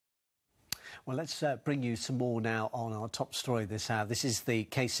Well, let's bring you some more now on our top story this hour. This is the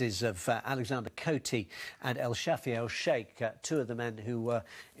cases of Alexanda, Kotey and Elsheikh, two of the men who were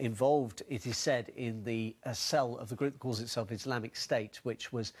involved, it is said, in the cell of the group that calls itself Islamic State,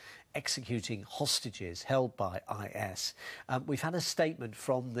 which was executing hostages held by IS. We've had a statement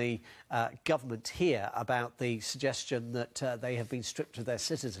from the government here about the suggestion that they have been stripped of their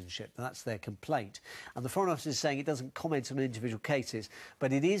citizenship. That's their complaint. And the Foreign Office is saying it doesn't comment on individual cases,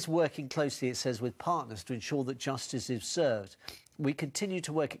 but it is working closely, it says, with partners to ensure that justice is served. We continue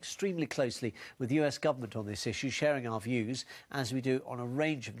to work extremely closely with the US government on this issue, sharing our views, as we do on a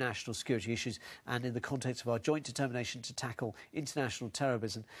range of national security issues and in the context of our joint determination to tackle international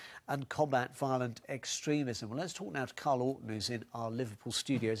terrorism and combat violent extremism. Well, let's talk now to Carl Orton, who's in our Liverpool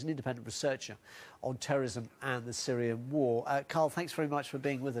studio, as an independent researcher on terrorism and the Syrian war. Carl, thanks very much for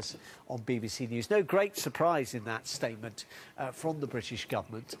being with us on BBC News. No great surprise in that statement from the British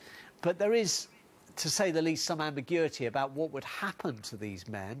government, but there is, to say the least, some ambiguity about what would happen to these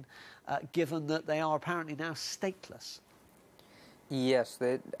men, given that they are apparently now stateless. Yes,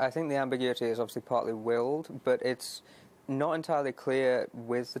 I think the ambiguity is obviously partly willed, but it's not entirely clear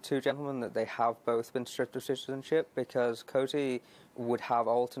with the two gentlemen that they have both been stripped of citizenship, because Kotey would have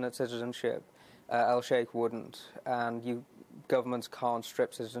alternate citizenship, Elsheikh wouldn't, and governments can't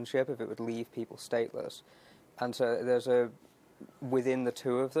strip citizenship if it would leave people stateless. And so within the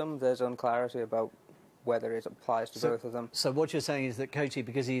two of them, there's unclarity about whether it applies to both of them. So what you're saying is that Kotey,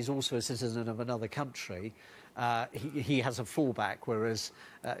 because he's also a citizen of another country, he has a fallback, whereas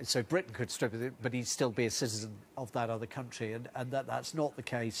so Britain could strip it, but he'd still be a citizen of that other country, and that's not the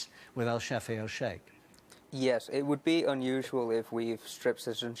case with Elsheikh. Yes, it would be unusual if we've stripped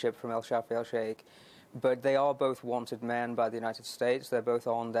citizenship from Elsheikh, but they are both wanted men by the United States. They're both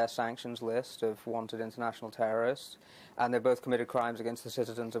on their sanctions list of wanted international terrorists, and they both committed crimes against the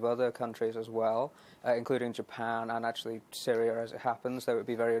citizens of other countries as well, including Japan and actually Syria, as it happens. That would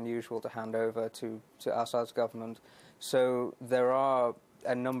be very unusual to hand over to Assad's government. So there are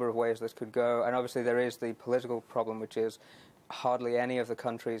a number of ways this could go, and obviously there is the political problem, which is hardly any of the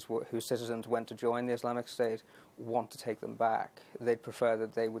countries whose citizens went to join the Islamic State want to take them back. They'd prefer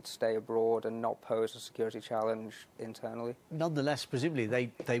that they would stay abroad and not pose a security challenge internally. Nonetheless, presumably,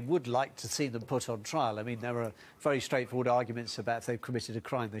 they would like to see them put on trial. I mean, there are very straightforward arguments about if they've committed a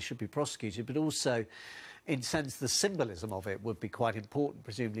crime, they should be prosecuted, but also, in a sense, the symbolism of it would be quite important,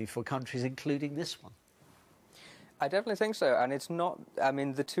 presumably, for countries, including this one. I definitely think so, and it's not... I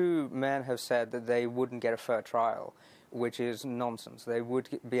mean, the two men have said that they wouldn't get a fair trial, which is nonsense. They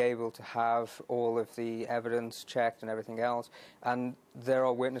would be able to have all of the evidence checked and everything else, and there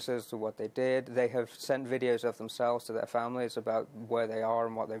are witnesses to what they did. They have sent videos of themselves to their families about where they are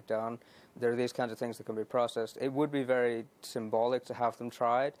and what they've done. There are these kinds of things that can be processed. It would be very symbolic to have them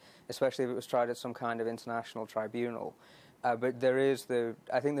tried, especially if it was tried at some kind of international tribunal. But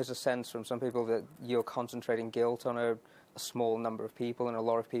I think there's a sense from some people that you're concentrating guilt on a small number of people, and a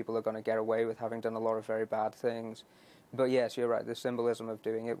lot of people are going to get away with having done a lot of very bad things. But yes, you're right, the symbolism of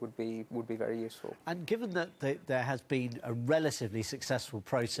doing it would be very useful. And given that there has been a relatively successful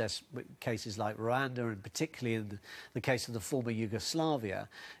process with cases like Rwanda, and particularly in the case of the former Yugoslavia,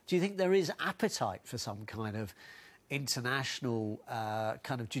 do you think there is appetite for some kind of international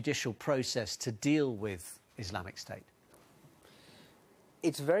kind of judicial process to deal with Islamic State?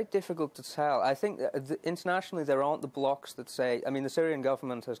 It's very difficult to tell. I think internationally there aren't the blocks that say... I mean, the Syrian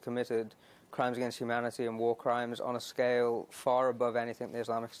government has committed crimes against humanity and war crimes on a scale far above anything the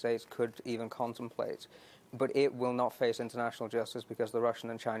Islamic State could even contemplate. But it will not face international justice because the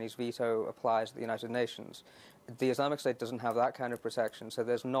Russian and Chinese veto applies to the United Nations. The Islamic State doesn't have that kind of protection, so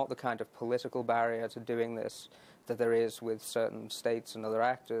there's not the kind of political barrier to doing this that there is with certain states and other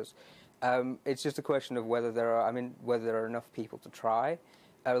actors. It's just a question of whether there are enough people to try.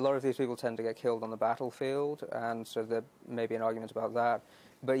 A lot of these people tend to get killed on the battlefield, and so there may be an argument about that.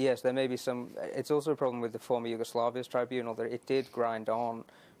 But yes, there may be some... It's also a problem with the former Yugoslavia's tribunal that it did grind on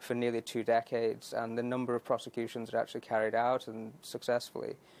for nearly 2 decades, and the number of prosecutions it actually carried out, and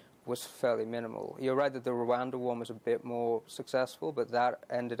successfully, was fairly minimal. You're right that the Rwanda one was a bit more successful, but that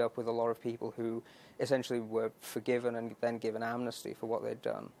ended up with a lot of people who essentially were forgiven and then given amnesty for what they'd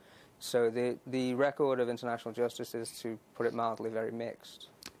done. So the record of international justice is, to put it mildly, very mixed.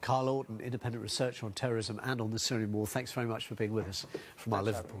 Carl Orton, independent researcher on terrorism and on the Syrian war, thanks very much for being with us from our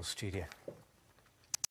Liverpool studio.